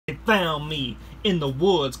found me in the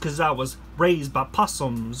woods 'cause I was raised by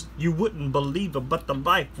possums. You wouldn't believe it, but the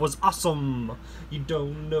life was awesome. You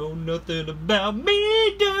don't know nothing about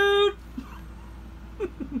me, dude.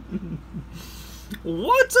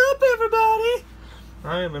 What's up, everybody?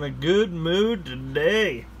 I am in a good mood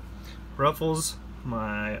today. Ruffles,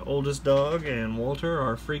 my oldest dog, and Walter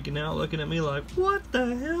are freaking out looking at me like, what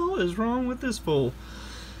the hell is wrong with this fool?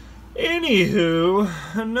 Anywho,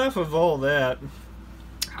 enough of all that.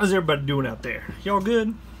 How's everybody doing out there? Y'all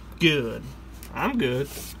good? Good. I'm good.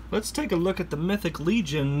 Let's take a look at the Mythic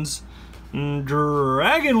Legion's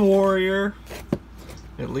Dragon Warrior.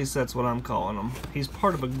 At least that's what I'm calling him. He's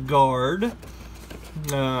part of a guard.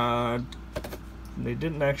 They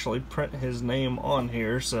didn't actually print his name on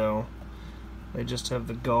here, so they just have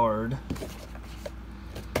the guard.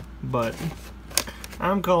 But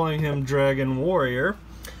I'm calling him Dragon Warrior.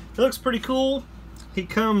 He looks pretty cool. He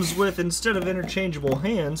comes with, instead of interchangeable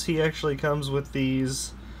hands, he actually comes with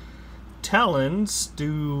these talons.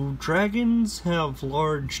 Do dragons have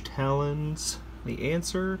large talons? The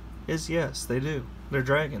answer is yes, they do. They're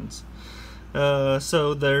dragons.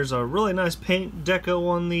 So there's a really nice paint deco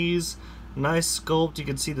on these. Nice sculpt. You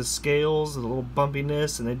can see the scales, the little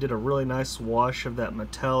bumpiness, and they did a really nice wash of that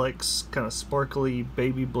metallic, kind of sparkly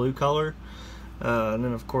baby blue color. And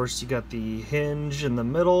then of course you got the hinge in the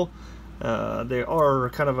middle. They are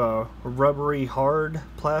kind of a rubbery hard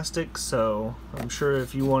plastic, so I'm sure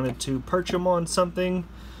if you wanted to perch them on something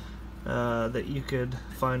that you could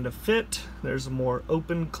find a fit. There's a more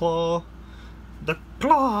open claw. The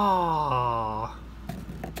claw!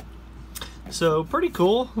 So pretty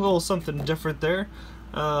cool, a little something different there.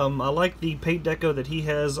 I like the paint deco that he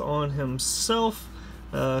has on himself.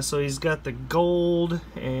 So he's got the gold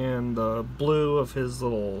and the blue of his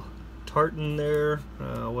little tartan there,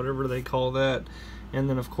 whatever they call that. And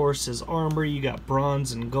then of course his armor, you got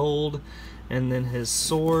bronze and gold. And then his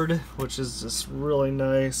sword, which is this really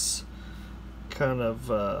nice kind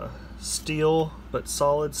of steel, but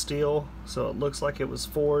solid steel, so it looks like it was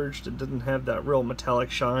forged. It didn't have that real metallic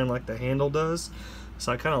shine like the handle does,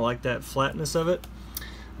 so I kind of like that flatness of it.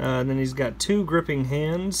 And then he's got two gripping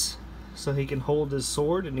hands, so he can hold his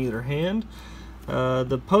sword in either hand.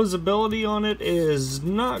 The posability on it is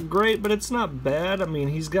not great, but it's not bad. I mean,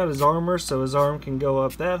 he's got his armor, so his arm can go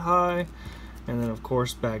up that high, and then of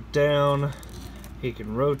course back down. He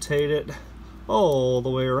can rotate it all the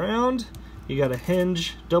way around. You got a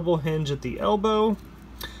hinge, double hinge at the elbow,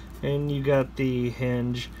 and you got the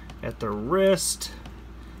hinge at the wrist,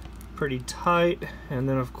 pretty tight, and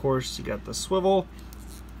then of course you got the swivel.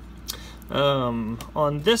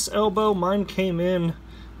 On this elbow, mine came in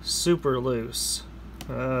super loose.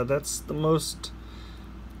 That's the most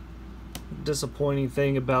disappointing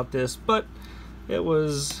thing about this, but it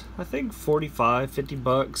was, I think, 45, 50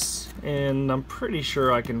 bucks, and I'm pretty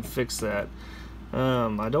sure I can fix that.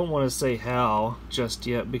 I don't want to say how just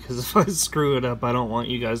yet, because if I screw it up, I don't want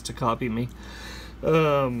you guys to copy me.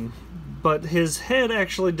 But his head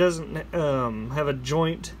actually doesn't have a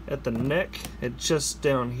joint at the neck. It's just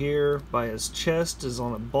down here by his chest is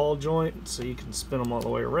on a ball joint, so you can spin him all the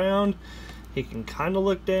way around. He can kind of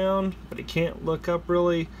look down, but he can't look up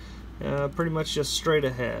really. Pretty much just straight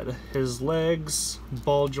ahead. His legs,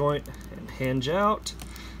 ball joint, and hinge out.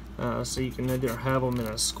 So you can either have them in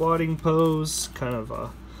a squatting pose, kind of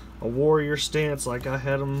a warrior stance like I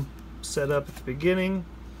had them set up at the beginning,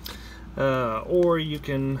 or you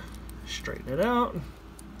can straighten it out,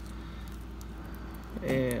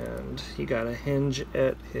 and he got a hinge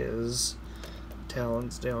at his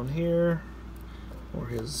talons down here, or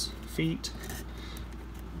his feet,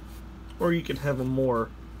 or you can have them more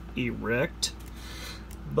erect.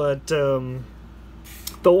 But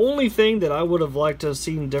the only thing that I would have liked to have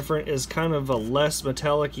seen different is kind of a less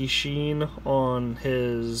metallic-y sheen on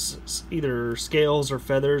his either scales or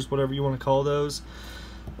feathers, whatever you want to call those.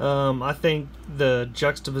 I think the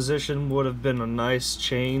juxtaposition would have been a nice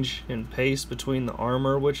change in pace between the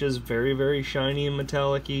armor, which is very, very shiny and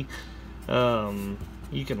metallic-y.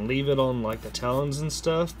 You can leave it on like the talons and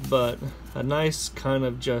stuff, but a nice kind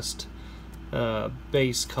of just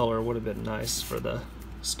base color would have been nice for the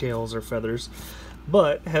scales or feathers.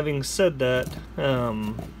 But having said that,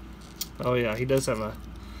 oh yeah, he does have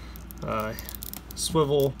a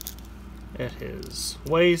swivel at his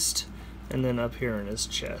waist and then up here in his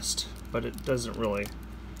chest, but it doesn't really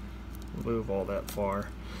move all that far.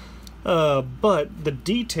 But the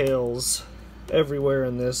details everywhere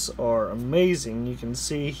in this are amazing. You can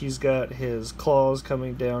see he's got his claws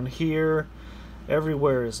coming down here.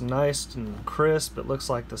 Everywhere is nice and crisp. It looks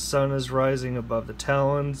like the sun is rising above the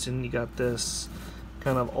talons, and you got this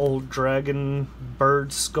kind of old dragon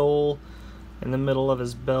bird skull in the middle of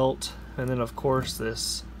his belt. And then of course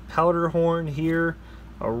this powder horn here,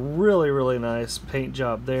 a really nice paint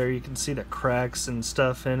job there. You can see the cracks and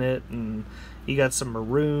stuff in it, and you got some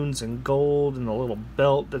maroons and gold and the little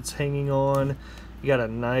belt that's hanging on. You got a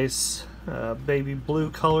nice baby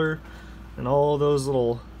blue color and all those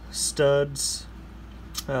little studs.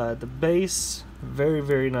 The base,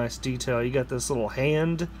 very nice detail. You got this little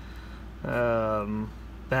hand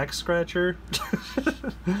back scratcher.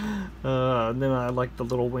 And then I like the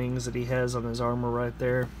little wings that he has on his armor right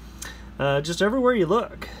there. Just everywhere you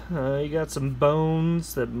look, you got some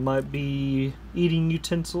bones that might be eating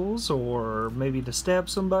utensils, or maybe to stab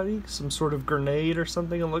somebody, some sort of grenade or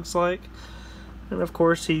something it looks like. And of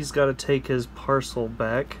course he's got to take his parcel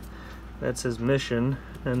back. That's his mission.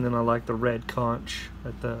 And then I like the red conch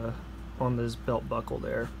at on this belt buckle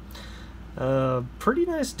there. Pretty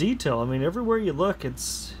nice detail. I mean, everywhere you look, it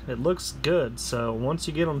looks good. So once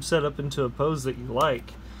you get them set up into a pose that you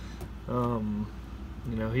like,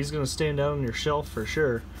 you know, he's going to stand out on your shelf for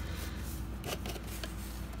sure.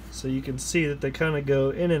 So you can see that they kind of go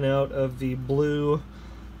in and out of the blue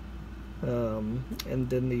and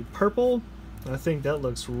then the purple. I think that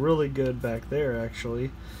looks really good back there,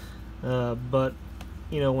 actually. But,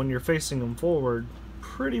 you know, when you're facing them forward,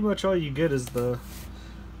 pretty much all you get is the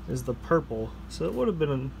purple. So it would have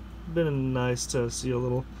been nice to see a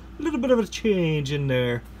little bit of a change in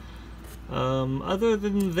there. Other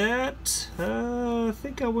than that, I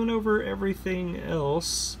think I went over everything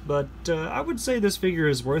else, but I would say this figure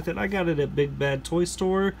is worth it. I got it at Big Bad Toy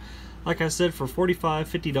Store, like I said, for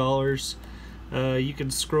 $45–50. You can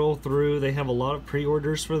scroll through. They have a lot of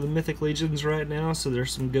pre-orders for the Mythic Legions right now, so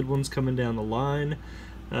there's some good ones coming down the line.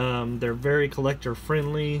 They're very collector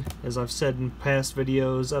friendly. As I've said in past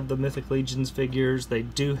videos of the Mythic Legions figures, they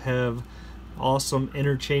do have awesome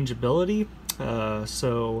interchangeability.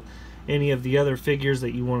 So any of the other figures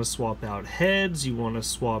that you want to swap out heads, you want to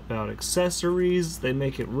swap out accessories, they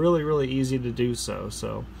make it really easy to do so.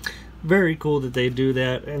 So very cool that they do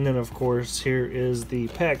that. And then of course here is the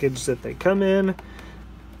package that they come in.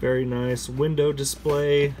 Very nice window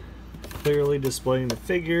display, clearly displaying the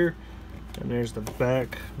figure. And there's the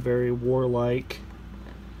back, very warlike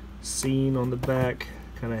scene on the back,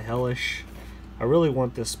 kind of hellish. I really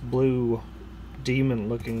want this blue demon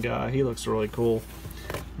looking guy. He looks really cool.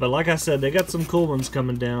 But like I said, they got some cool ones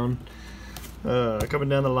coming down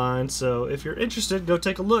the line. So if you're interested, go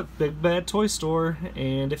take a look. Big Bad Toy Store.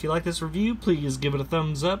 And if you like this review, please give it a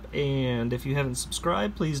thumbs up. And if you haven't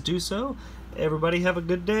subscribed, please do so. Everybody have a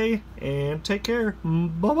good day and take care.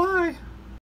 Bye-bye.